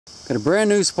Got a brand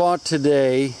new spot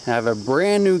today. I have a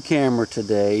brand new camera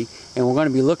today, and we're going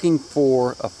to be looking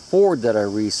for a ford that I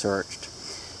researched.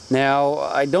 Now,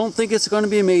 I don't think it's going to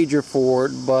be a major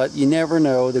ford, but you never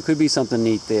know. There could be something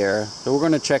neat there. So we're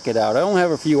going to check it out. I only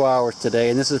have a few hours today,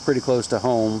 and this is pretty close to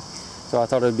home. So I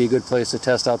thought it would be a good place to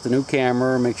test out the new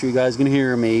camera, make sure you guys can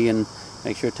hear me, and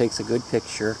make sure it takes a good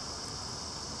picture.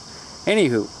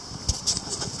 Anywho,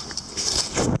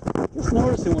 just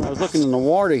noticing when I was looking in the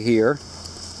water here,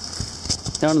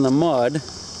 down in the mud,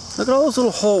 look at all those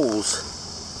little holes.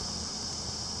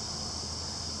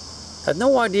 I had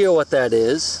no idea what that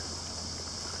is.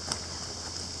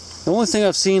 The only thing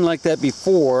I've seen like that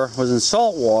before was in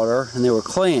salt water, and they were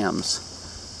clams.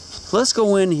 So let's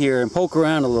go in here and poke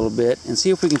around a little bit and see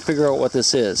if we can figure out what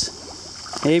this is.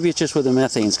 Maybe it's just where the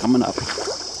methane's coming up.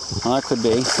 Well, that could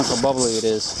be. Look how bubbly it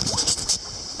is.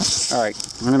 Alright,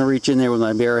 I'm going to reach in there with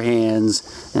my bare hands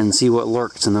and see what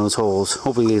lurks in those holes.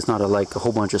 Hopefully it's not like a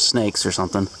whole bunch of snakes or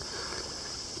something.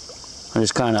 I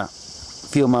just kind of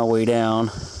feel my way down.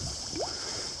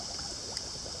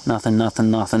 Nothing, nothing,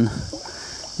 nothing.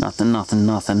 Nothing, nothing,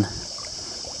 nothing.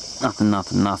 Nothing,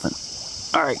 nothing,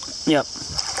 nothing. Alright, yep.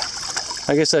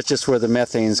 I guess that's just where the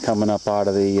methane's coming up out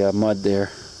of the mud there.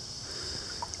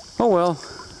 Oh well.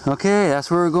 Okay,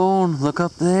 that's where we're going. Look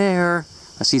up there.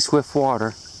 I see swift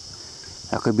water.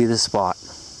 That could be the spot.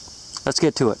 Let's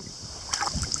get to it.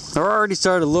 I already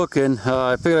started looking.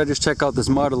 I figured I'd just check out this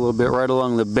mud a little bit right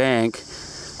along the bank.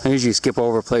 I usually skip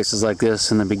over places like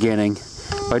this in the beginning.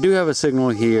 But I do have a signal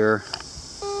here.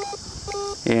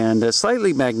 And it's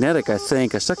slightly magnetic, I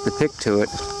think. I stuck the pick to it.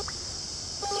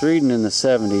 It's reading in the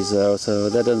 70s though, so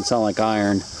that doesn't sound like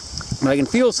iron. But I can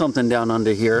feel something down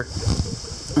under here.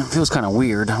 It feels kind of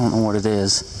weird. I don't know what it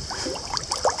is.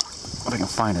 If I can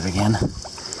find it again.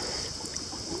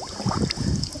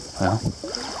 Well,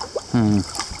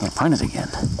 can't find it again.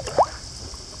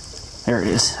 There it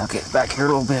is. Okay, back here a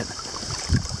little bit.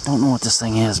 Don't know what this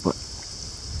thing is, but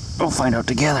we'll find out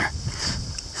together.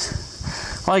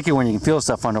 I like it when you can feel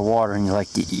stuff underwater and you're like,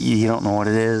 you don't know what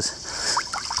it is.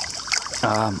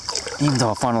 Even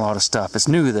though I found a lot of stuff. It's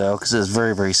new though, because it's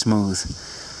very, very smooth.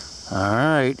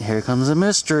 Alright, here comes a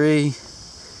mystery.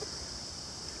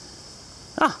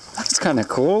 Ah, that's kind of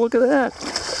cool. Look at that.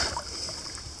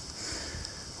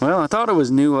 Well, I thought it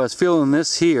was new. I was feeling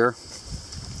this here.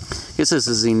 I guess this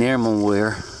is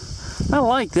enamelware. I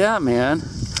like that, man.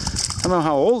 I don't know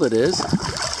how old it is.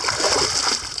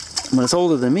 But it's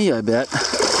older than me, I bet.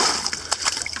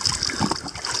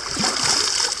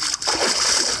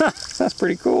 That's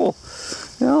pretty cool.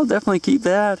 Yeah, I'll definitely keep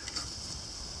that.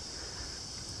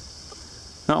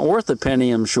 Not worth a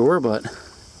penny, I'm sure, but I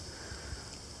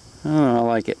don't know, I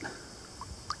like it.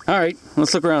 Alright,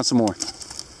 let's look around some more.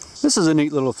 This is a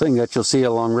neat little thing that you'll see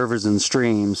along rivers and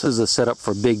streams. This is a setup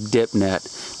for big dip net.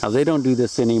 Now they don't do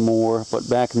this anymore, but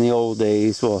back in the old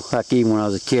days, well, heck, even when I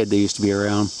was a kid, they used to be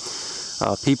around.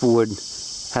 People would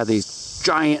have these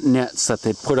giant nets that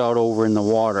they'd put out over in the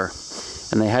water.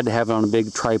 And they had to have it on a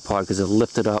big tripod because it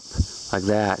lifted up like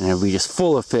that and it would be just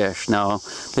full of fish. Now,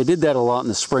 they did that a lot in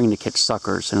the spring to catch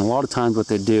suckers. And a lot of times what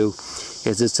they do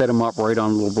is they set them up right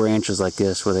on little branches like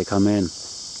this where they come in.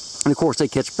 And of course they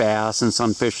catch bass and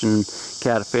sunfish and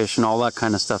catfish and all that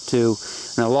kind of stuff too.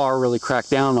 And the law really cracked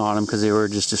down on them because they were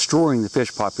just destroying the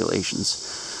fish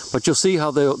populations. But you'll see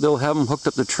how they'll have them hooked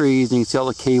up to trees and you can see all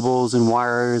the cables and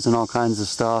wires and all kinds of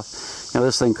stuff. Now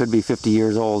this thing could be 50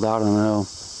 years old, I don't know.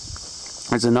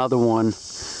 There's another one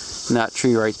in that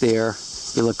tree right there.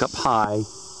 You look up high,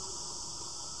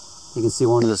 you can see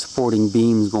one of the supporting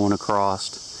beams going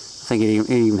across. I think it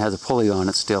even has a pulley on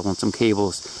it still and some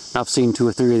cables. I've seen 2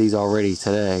 or 3 of these already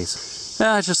today. So,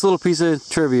 yeah, it's just a little piece of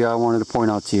trivia I wanted to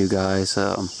point out to you guys.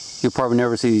 You'll probably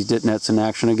never see these dit nets in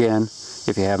action again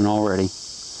if you haven't already.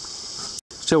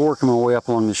 Still working my way up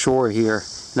along the shore here.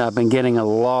 And I've been getting a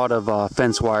lot of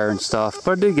fence wire and stuff,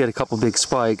 but I did get a couple big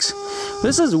spikes.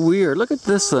 This is weird. Look at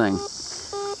this thing.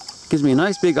 Gives me a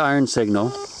nice big iron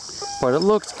signal, but it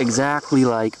looks exactly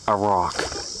like a rock.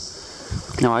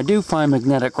 Now I do find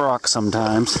magnetic rocks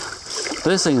sometimes, but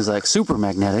this thing is like super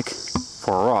magnetic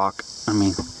for a rock. I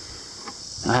mean,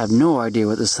 I have no idea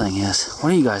what this thing is.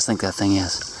 What do you guys think that thing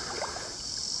is?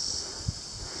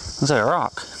 Looks like a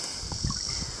rock.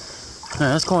 All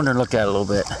right, let's go in there and look at it a little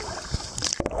bit.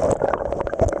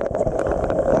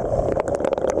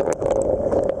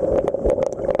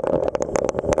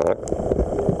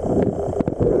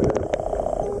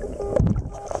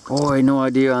 Boy, no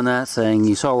idea on that thing.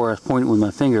 You saw where I was pointing with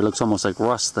my finger. It looks almost like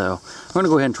rust though. I'm going to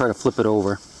go ahead and try to flip it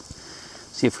over.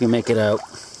 See if we can make it out.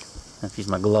 I have to use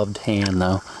my gloved hand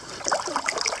though.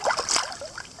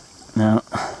 No.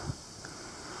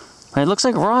 It looks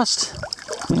like rust.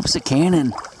 Maybe it's a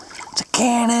cannon. It's a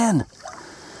cannon!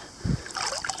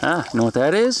 Ah, you know what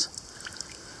that is?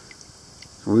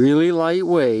 Really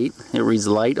lightweight. It reads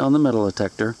light on the metal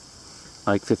detector.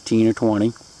 Like 15 or 20.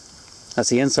 That's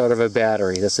the inside of a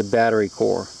battery. That's a battery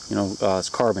core. You know, it's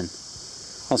carbon.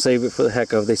 I'll save it for the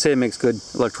heck of it. They say it makes good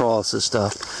electrolysis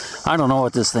stuff. I don't know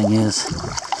what this thing is,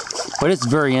 but it's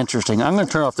very interesting. I'm going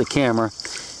to turn off the camera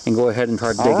and go ahead and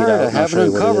try to dig it out. I have it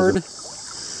uncovered.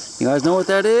 You guys know what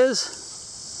that is?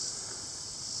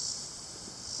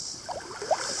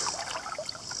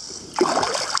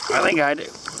 I think I do.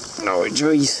 No,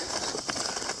 jeez.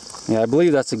 Yeah, I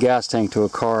believe that's a gas tank to a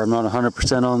car. I'm not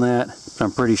 100% on that, but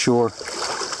I'm pretty sure.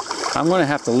 I'm going to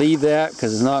have to leave that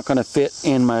because it's not going to fit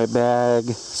in my bag.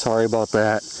 Sorry about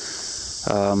that.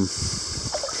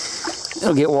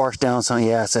 It'll get washed down. So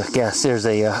yeah, it's a gas. There's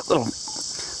a little.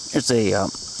 It's a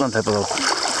some type of little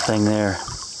thing there.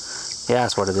 Yeah,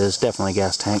 that's what it is. Definitely a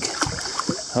gas tank.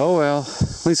 Oh well.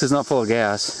 At least it's not full of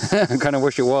gas. I kind of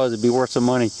wish it was. It'd be worth some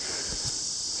money.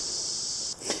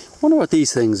 Wonder what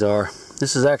these things are.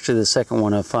 This is actually the second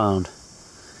one I've found.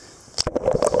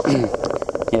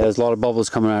 Yeah, there's a lot of bubbles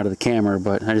coming out of the camera,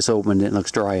 but I just opened it and it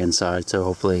looks dry inside, so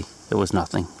hopefully it was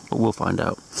nothing. But we'll find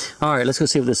out. Alright, let's go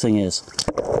see what this thing is.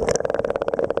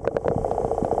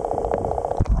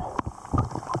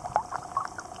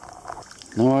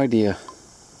 No idea.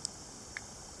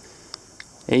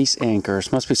 Ace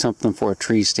anchors. Must be something for a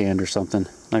tree stand or something.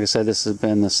 Like I said, this has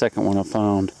been the second one I've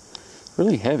found.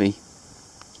 Really heavy.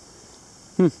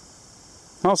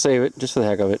 I'll save it, just for the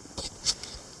heck of it.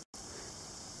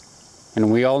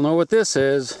 And we all know what this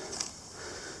is.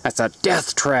 That's a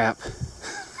death trap.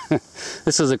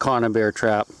 This is a conibear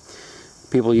trap.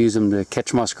 People use them to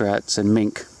catch muskrats and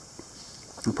mink.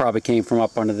 It probably came from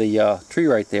up under the tree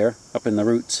right there, up in the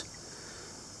roots.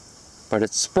 But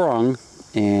it's sprung,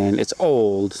 and it's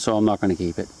old, so I'm not going to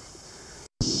keep it.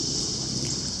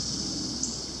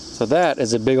 So that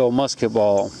is a big old musket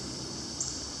ball.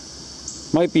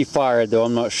 Might be fired though,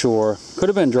 I'm not sure. Could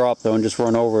have been dropped though and just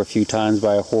run over a few times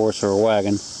by a horse or a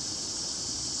wagon.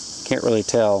 Can't really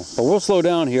tell. But we'll slow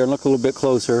down here and look a little bit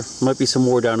closer. Might be some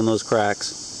more down in those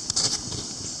cracks.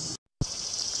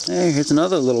 Hey, here's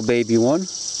another little baby one.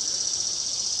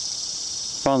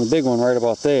 Found the big one right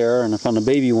about there, and I found a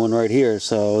baby one right here,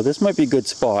 so this might be a good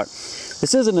spot.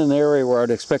 This isn't an area where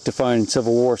I'd expect to find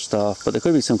Civil War stuff, but there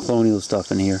could be some colonial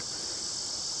stuff in here.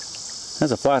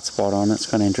 There's a flat spot on it, it's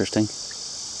kind of interesting.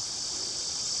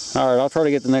 Alright, I'll try to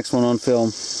get the next one on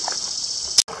film.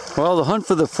 Well, the hunt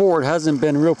for the fort hasn't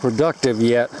been real productive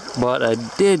yet, but I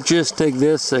did just take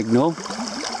this signal.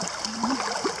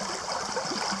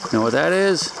 You know what that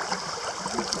is?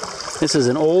 This is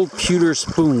an old pewter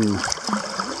spoon.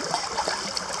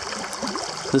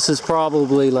 This is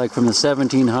probably like from the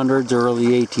 1700s or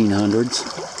early 1800s.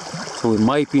 So we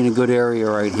might be in a good area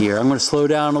right here. I'm going to slow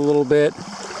down a little bit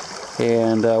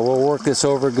and we'll work this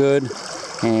over good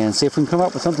and see if we can come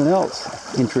up with something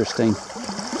else interesting.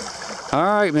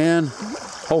 Alright, man.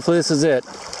 Hopefully this is it.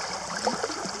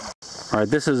 Alright,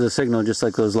 this is a signal just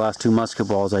like those last two musket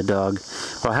balls I dug.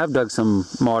 Well, I have dug some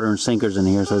modern sinkers in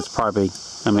here, so it's probably,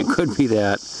 I mean, it could be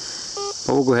that.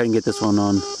 But we'll go ahead and get this one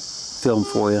on film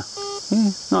for you.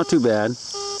 Not too bad.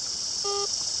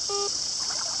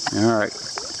 Alright.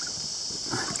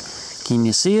 Can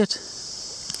you see it?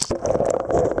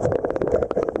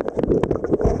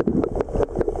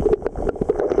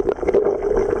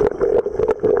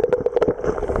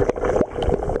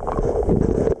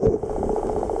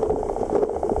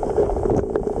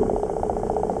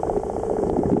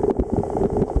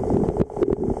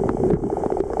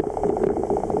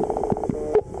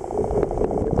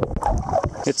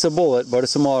 It's a bullet, but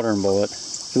it's a modern bullet.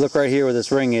 If you look right here where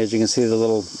this ring is, you can see the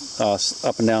little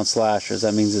up and down slashes.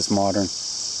 That means it's modern.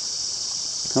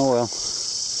 Oh well.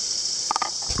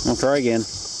 I'll try again.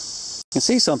 You can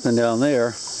see something down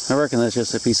there. I reckon that's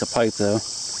just a piece of pipe though.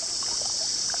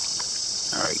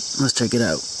 Alright, let's check it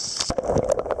out.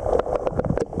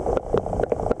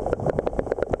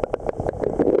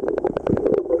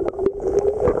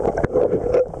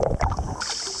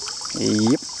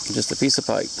 Yep, just a piece of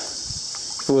pipe.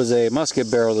 If it was a musket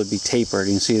barrel, it would be tapered.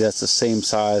 You can see that's the same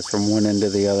size from one end to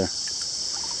the other.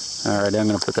 Alright, I'm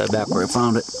going to put that back where I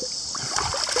found it.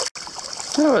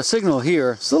 I have a signal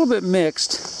here. It's a little bit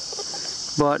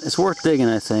mixed, but it's worth digging,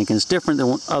 I think. And it's different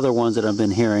than other ones that I've been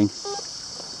hearing.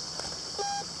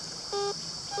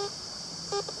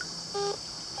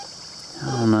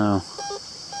 I don't know.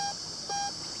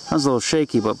 Sounds a little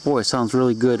shaky, but boy, it sounds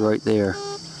really good right there.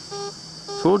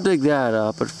 So we'll dig that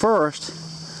up. But first,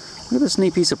 look at this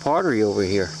neat piece of pottery over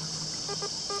here.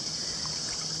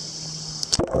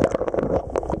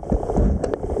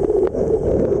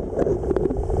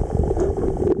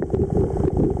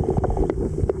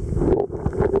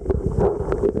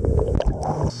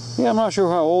 Yeah, I'm not sure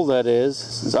how old that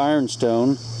is. It's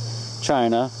ironstone,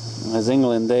 China. There's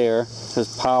England there. It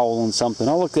says Powell and something.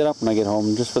 I'll look it up when I get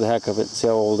home just for the heck of it, see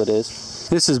how old it is.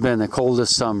 This has been the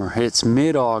coldest summer. It's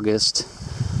mid-August.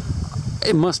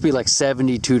 It must be like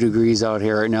 72 degrees out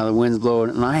here right now. The wind's blowing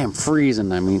and I am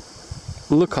freezing. I mean,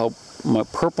 look how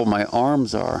purple my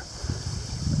arms are.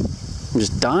 I'm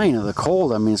just dying of the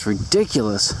cold. I mean, it's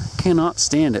ridiculous. Cannot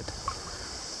stand it.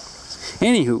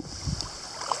 Anywho,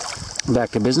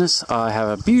 back to business. I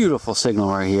have a beautiful signal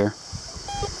right here.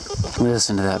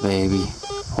 Listen to that baby.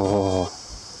 Oh,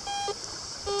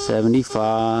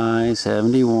 75,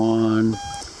 71.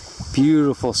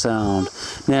 Beautiful sound.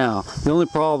 Now, the only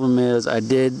problem is I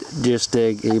did just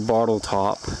dig a bottle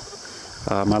top,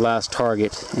 my last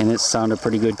target, and it sounded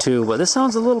pretty good too, but this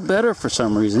sounds a little better for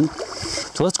some reason.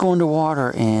 So let's go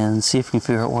underwater and see if we can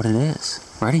figure out what it is.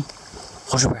 Ready?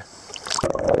 Hold your breath.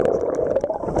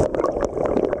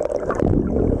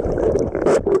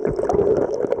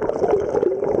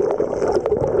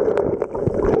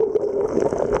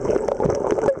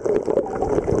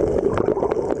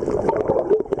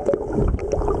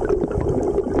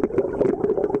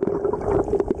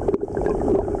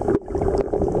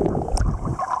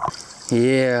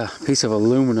 Yeah, piece of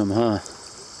aluminum, huh?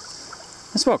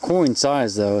 It's about coin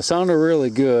size though. It sounded really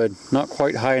good. Not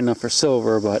quite high enough for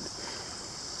silver, but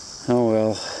oh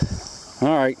well.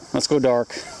 Alright, let's go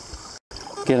dark.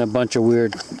 Getting a bunch of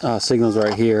weird signals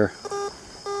right here.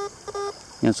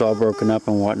 It's all broken up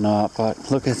and whatnot, but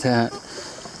look at that.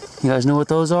 You guys know what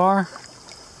those are?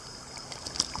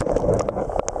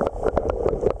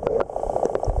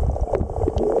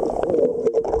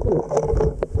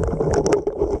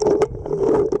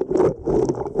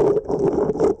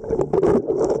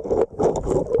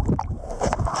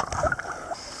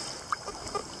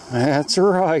 That's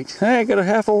right. Hey, I got a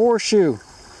half a horseshoe.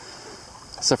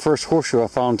 That's the first horseshoe I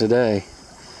found today.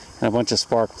 And a bunch of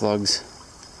spark plugs.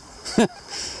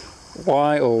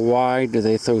 Why, oh why do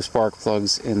they throw spark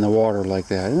plugs in the water like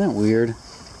that? Isn't that weird?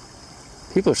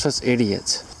 People are such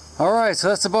idiots. Alright, so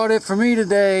that's about it for me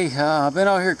today. I've been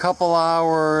out here a couple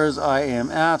hours. I am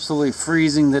absolutely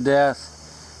freezing to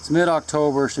death. It's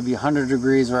mid-October, should be 100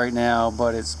 degrees right now,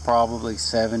 but it's probably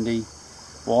 70.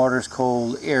 Water's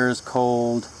cold, air is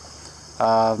cold.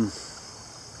 I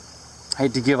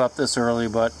hate to give up this early,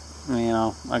 but you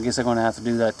know, I guess I'm going to have to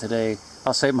do that today.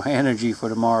 I'll save my energy for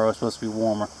tomorrow. It's supposed to be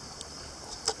warmer.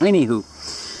 Anywho,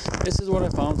 this is what I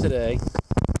found today,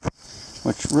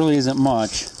 which really isn't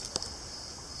much.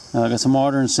 I got some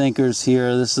modern sinkers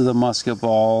here. This is a musket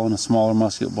ball and a smaller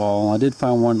musket ball. I did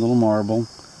find one little marble.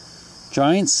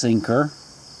 Giant sinker.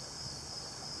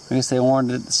 I guess they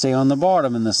wanted it to stay on the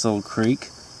bottom in this little creek.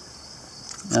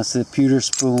 That's the pewter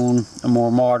spoon, a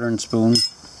more modern spoon.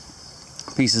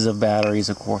 Pieces of batteries,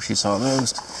 of course, you saw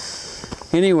those.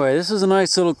 Anyway, this is a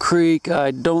nice little creek.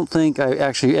 I don't think I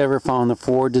actually ever found the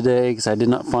ford today because I did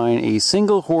not find a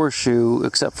single horseshoe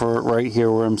except for right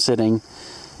here where I'm sitting.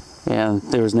 And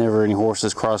there was never any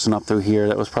horses crossing up through here.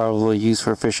 That was probably used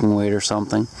for a fishing weight or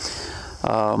something. So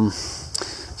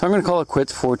I'm going to call it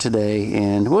quits for today,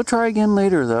 and we'll try again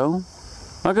later though.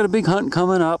 I've got a big hunt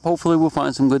coming up. Hopefully we'll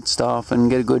find some good stuff and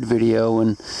get a good video,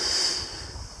 and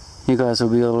you guys will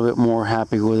be a little bit more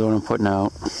happy with what I'm putting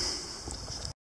out.